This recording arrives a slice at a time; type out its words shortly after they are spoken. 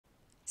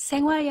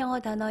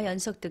생활영어 단어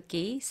연속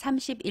듣기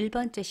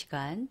 31번째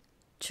시간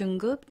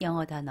중급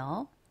영어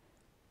단어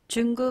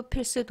중급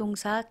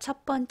필수동사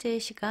첫 번째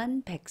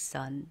시간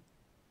 100선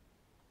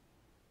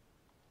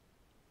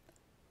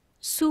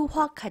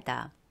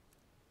수확하다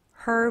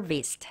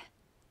harvest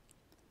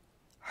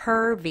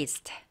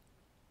harvest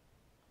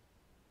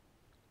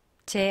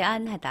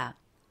제안하다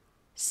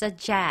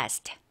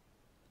suggest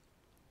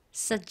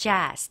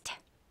suggest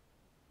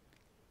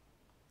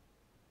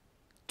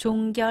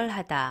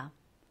종결하다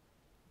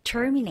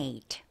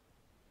terminate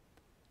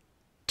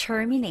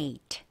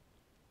terminate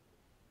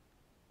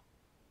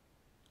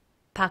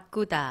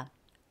바꾸다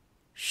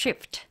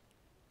shift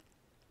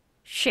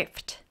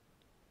shift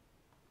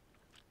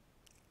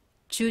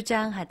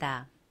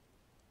주장하다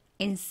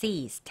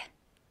insist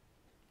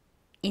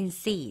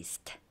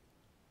insist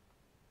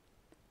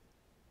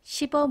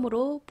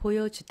시범으로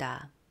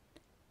보여주다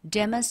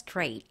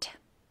demonstrate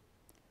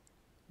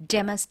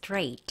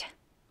demonstrate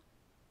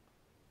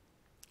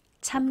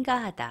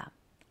참가하다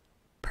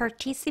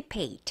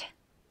participate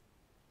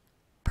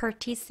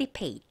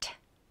participate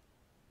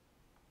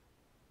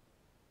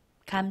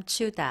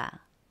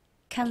감추다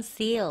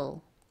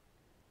conceal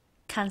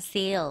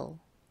conceal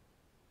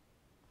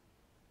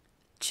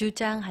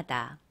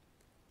주장하다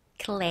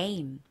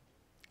claim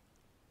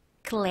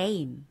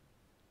claim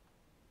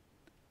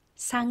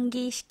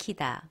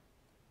상기시키다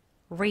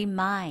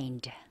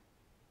remind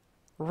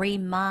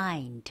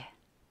remind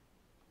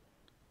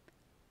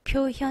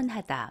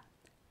표현하다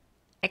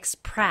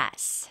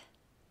express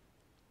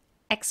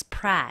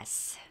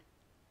express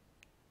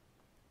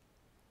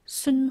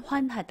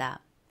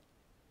순환하다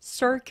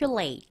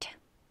circulate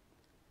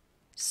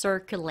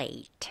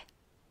circulate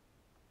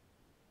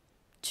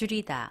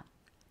줄이다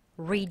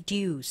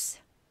reduce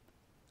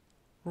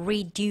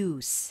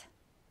reduce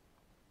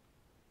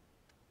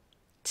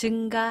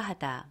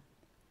증가하다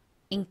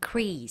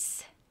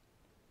increase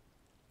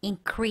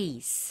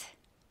increase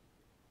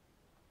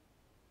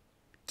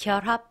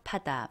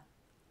결합하다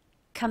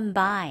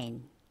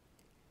combine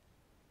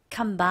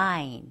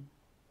combine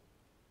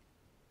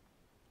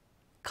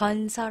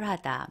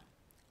건설하다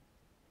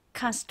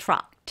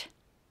construct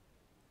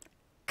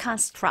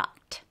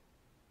construct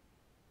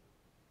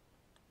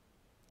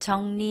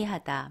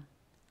정리하다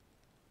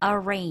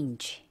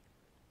arrange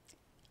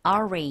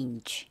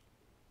arrange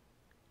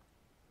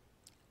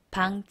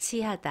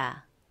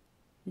방치하다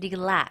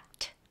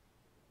neglect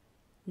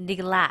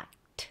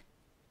neglect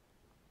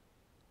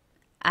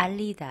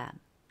알리다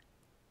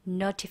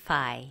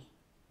notify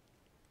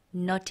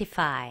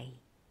notify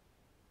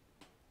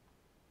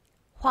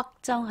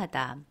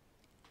확정하다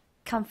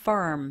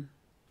confirm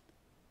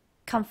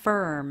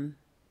confirm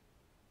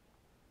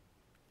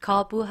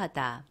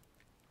거부하다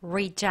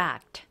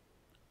reject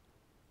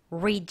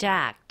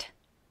reject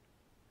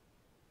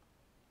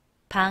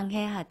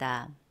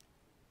방해하다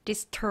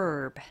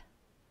disturb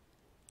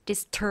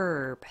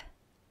disturb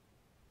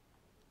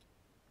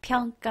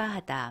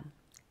평가하다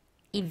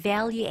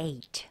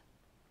evaluate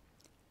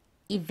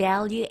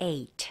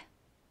evaluate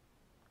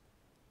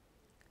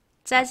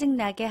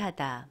짜증나게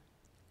하다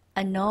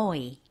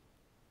annoy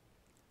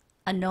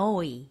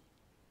annoy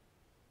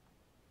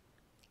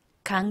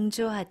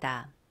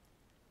강조하다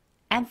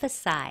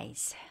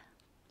emphasize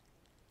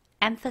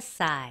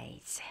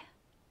emphasize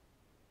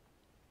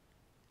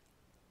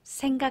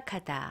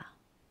생각하다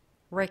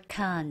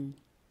reckon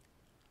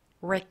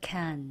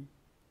reckon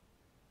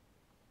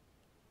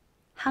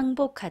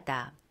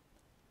항복하다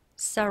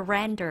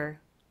surrender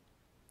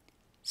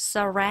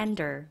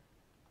surrender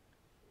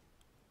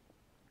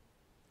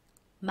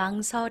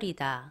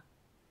망설이다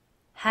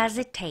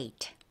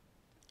hesitate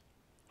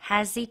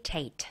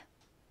hesitate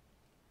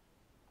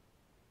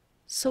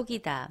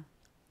속이다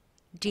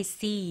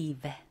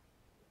deceive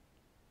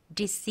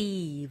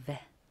deceive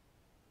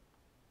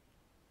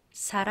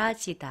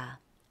사라지다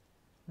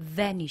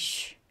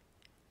vanish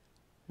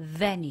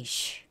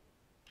vanish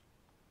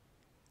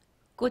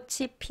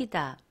꽃이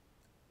피다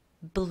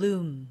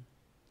bloom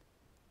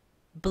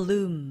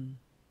bloom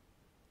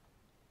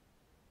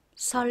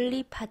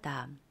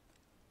설립하다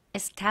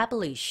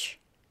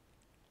establish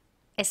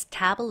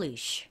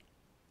establish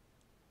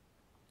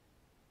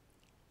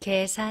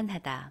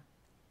계산하다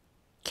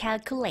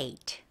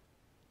calculate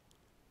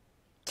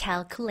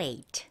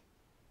calculate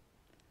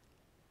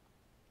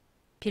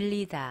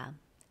빌리다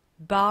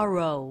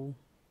borrow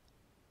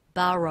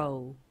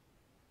borrow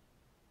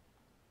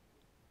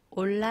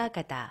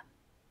올라가다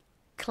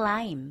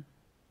climb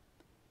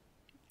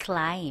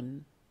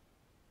climb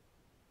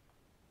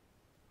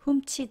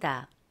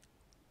훔치다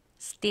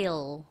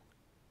steal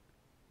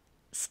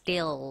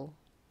steal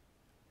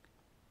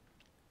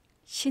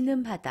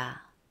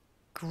신음하다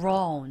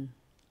groan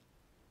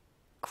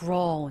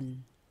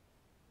groan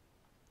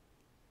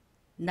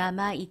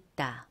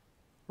남아있다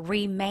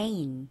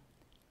remain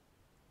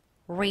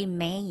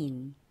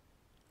remain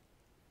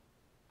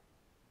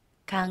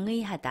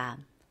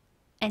강의하다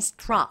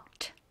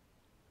instruct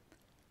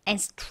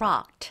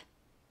instruct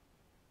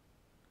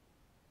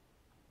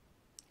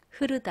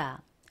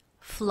흐르다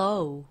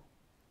flow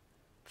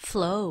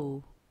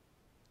flow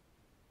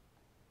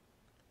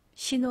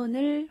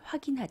신원을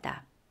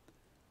확인하다.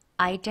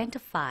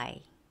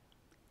 identify,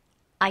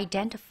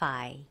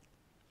 identify.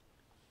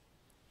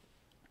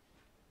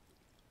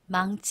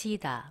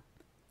 망치다.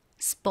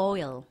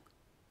 spoil,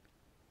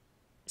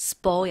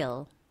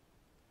 spoil.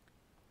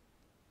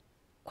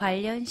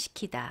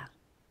 관련시키다.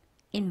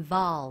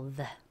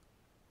 involve,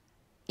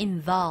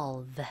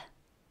 involve.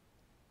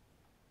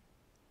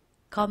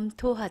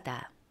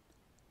 검토하다.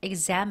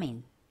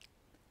 examine,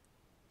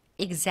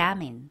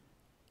 examine.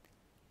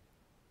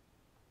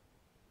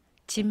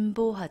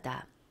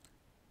 진보하다.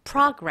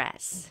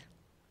 progress,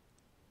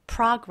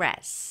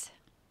 progress.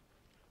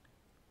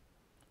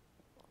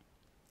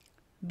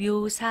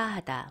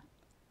 묘사하다.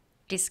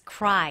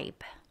 describe,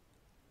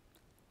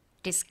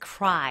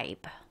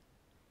 describe.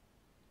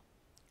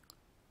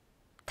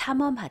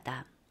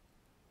 탐험하다.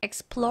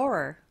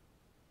 explorer,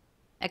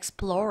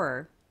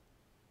 explorer.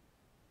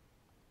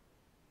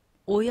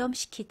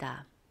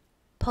 오염시키다.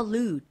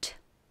 pollute,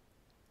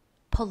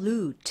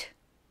 pollute.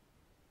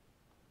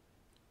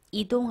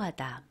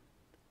 이동하다.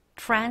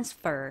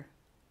 transfer,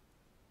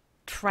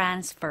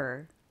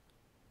 transfer.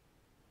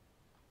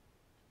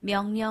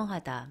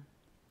 명령하다.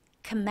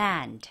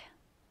 command,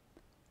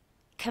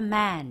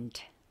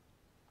 command.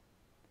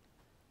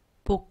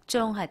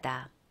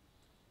 복종하다.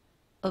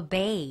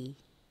 obey,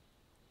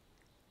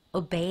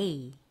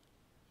 obey.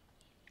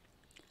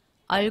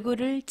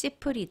 얼굴을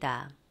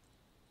찌푸리다.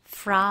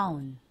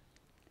 frown,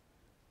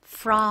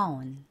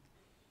 frown.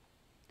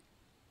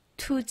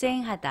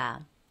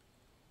 투쟁하다.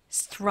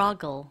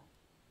 struggle,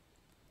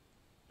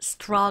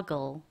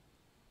 struggle.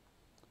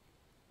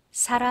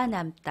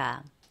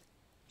 살아남다.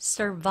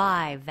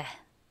 survive,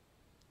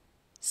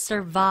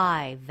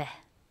 survive.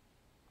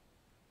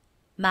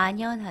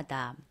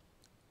 만연하다.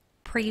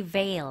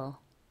 prevail,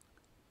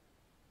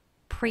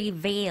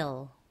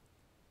 prevail.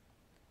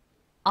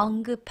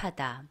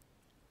 언급하다.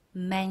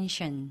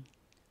 mention,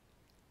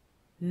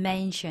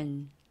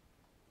 mention.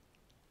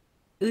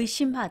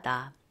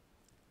 의심하다.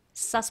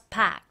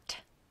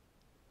 suspect,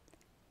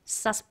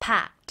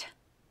 suspect.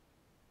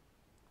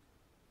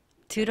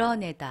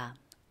 드러내다.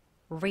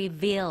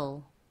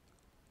 reveal,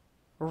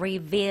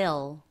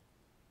 reveal.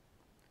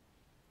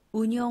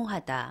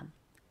 운용하다.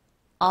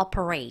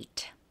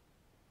 operate,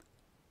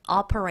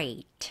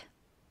 operate.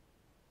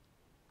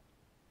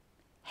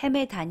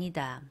 헤매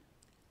다니다.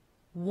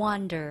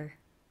 wander,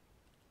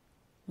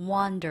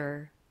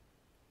 wander.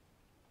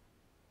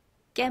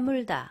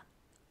 깨물다.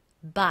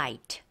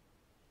 bite,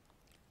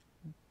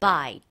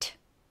 bite.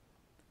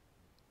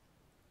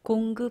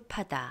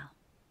 공급하다.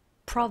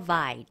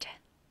 provide,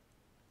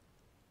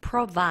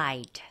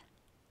 provide.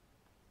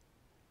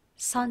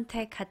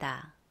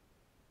 선택하다.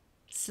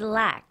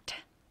 select,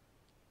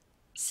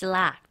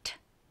 select.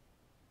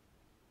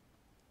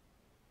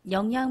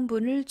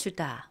 영양분을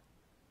주다.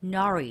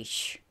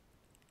 nourish,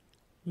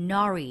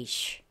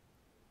 nourish.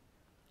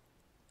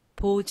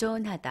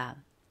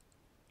 보존하다.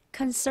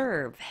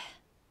 conserve,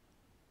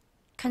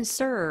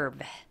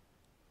 conserve.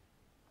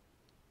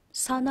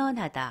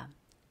 선언하다.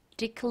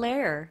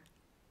 declare,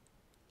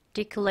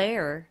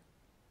 declare.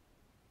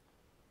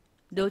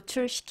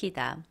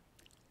 노출시키다.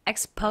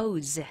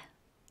 expose,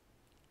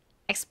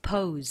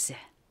 expose.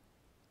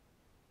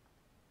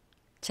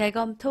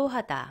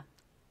 재검토하다.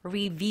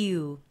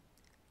 review,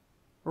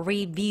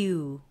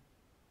 review.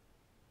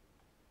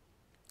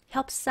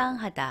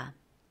 협상하다.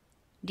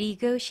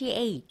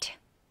 negotiate,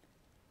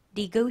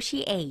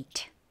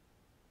 negotiate.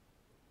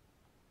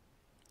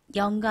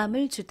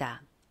 영감을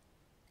주다.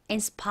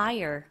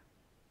 inspire,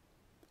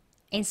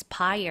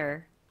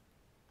 inspire.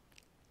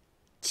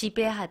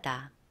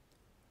 지배하다.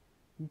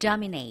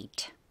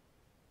 dominate,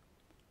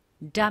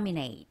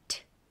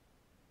 dominate.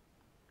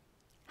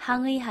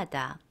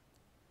 항의하다.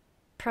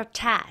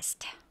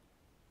 protest,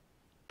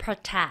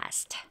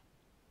 protest.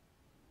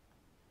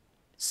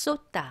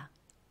 쏟다.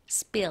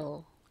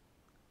 spill,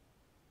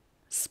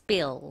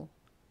 spill.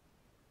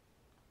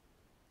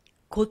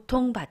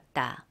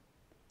 고통받다.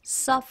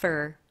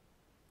 suffer,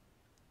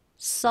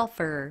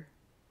 suffer.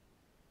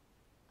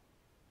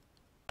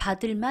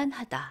 받을만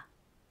하다.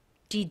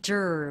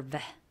 deserve,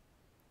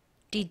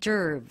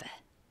 deserve.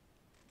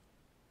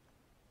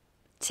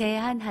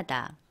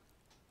 제한하다.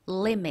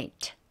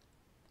 limit,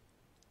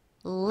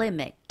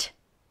 limit.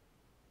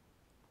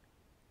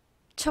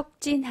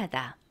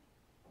 촉진하다.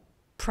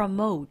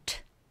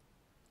 promote,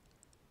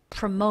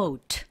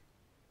 promote.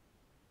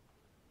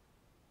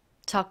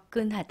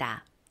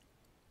 접근하다.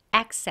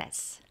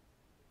 access,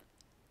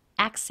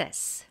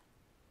 access.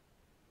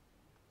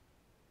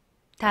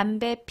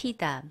 담배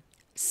피다.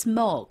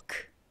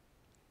 smoke,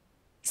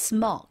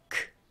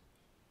 smoke.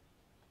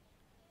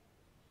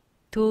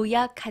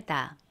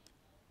 도약하다.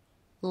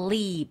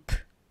 leap,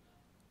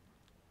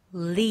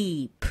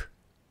 leap.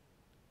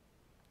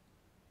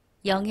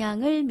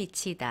 영향을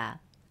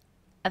미치다.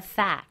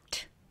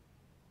 affect,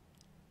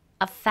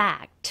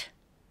 affect.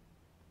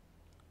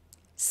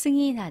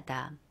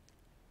 승인하다.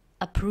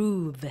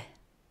 approve,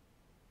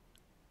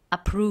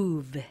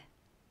 approve.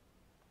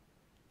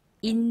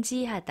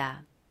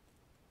 인지하다.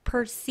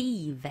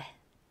 perceive,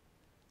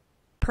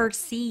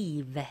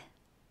 perceive.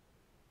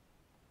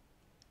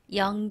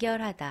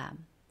 연결하다.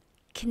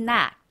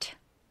 connect.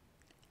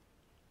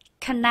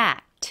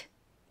 connect.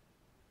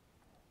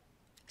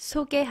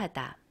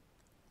 소개하다.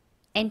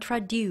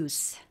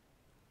 introduce.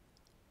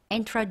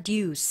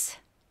 introduce.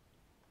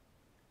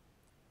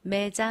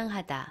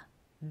 매장하다.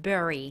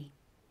 bury.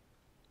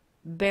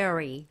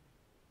 bury.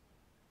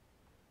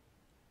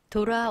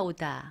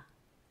 돌아오다.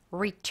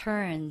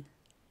 return.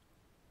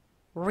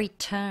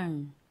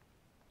 return.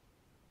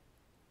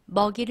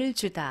 먹이를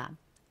주다.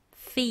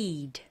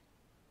 feed.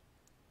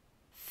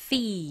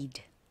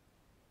 feed.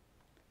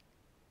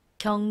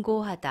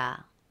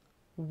 경고하다.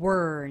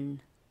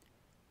 warn.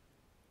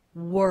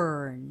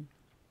 warn.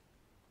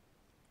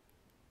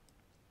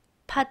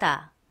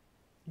 파다.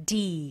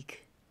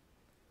 dig.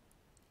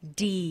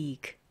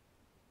 dig.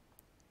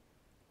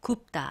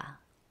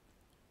 굽다.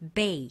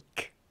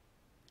 bake.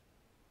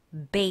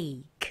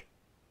 bake.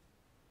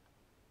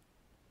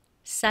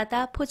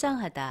 싸다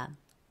포장하다.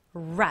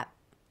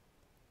 wrap.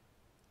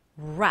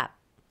 wrap.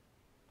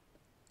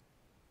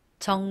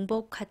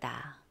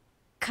 정복하다.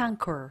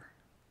 conquer.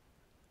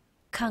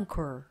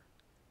 conquer.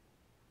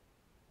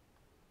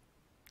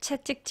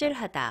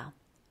 채찍질하다.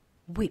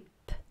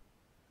 whip.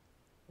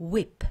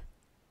 whip.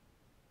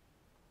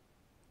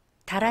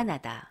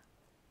 달아나다.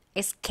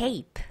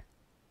 escape.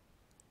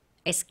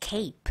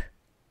 escape.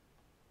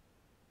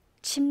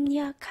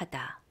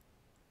 침략하다.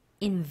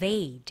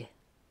 invade.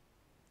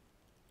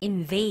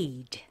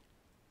 invade.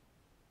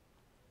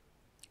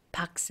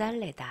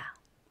 박살내다.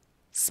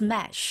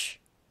 smash.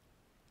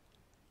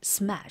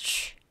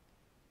 smash.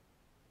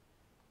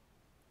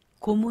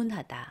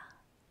 고문하다.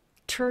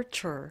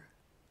 torture.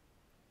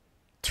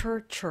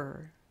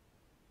 torture.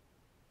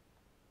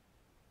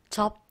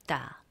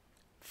 접다.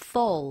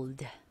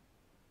 fold.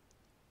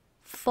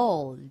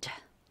 fold.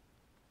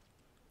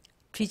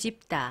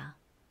 뒤집다.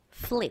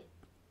 flip.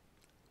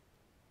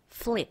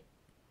 flip.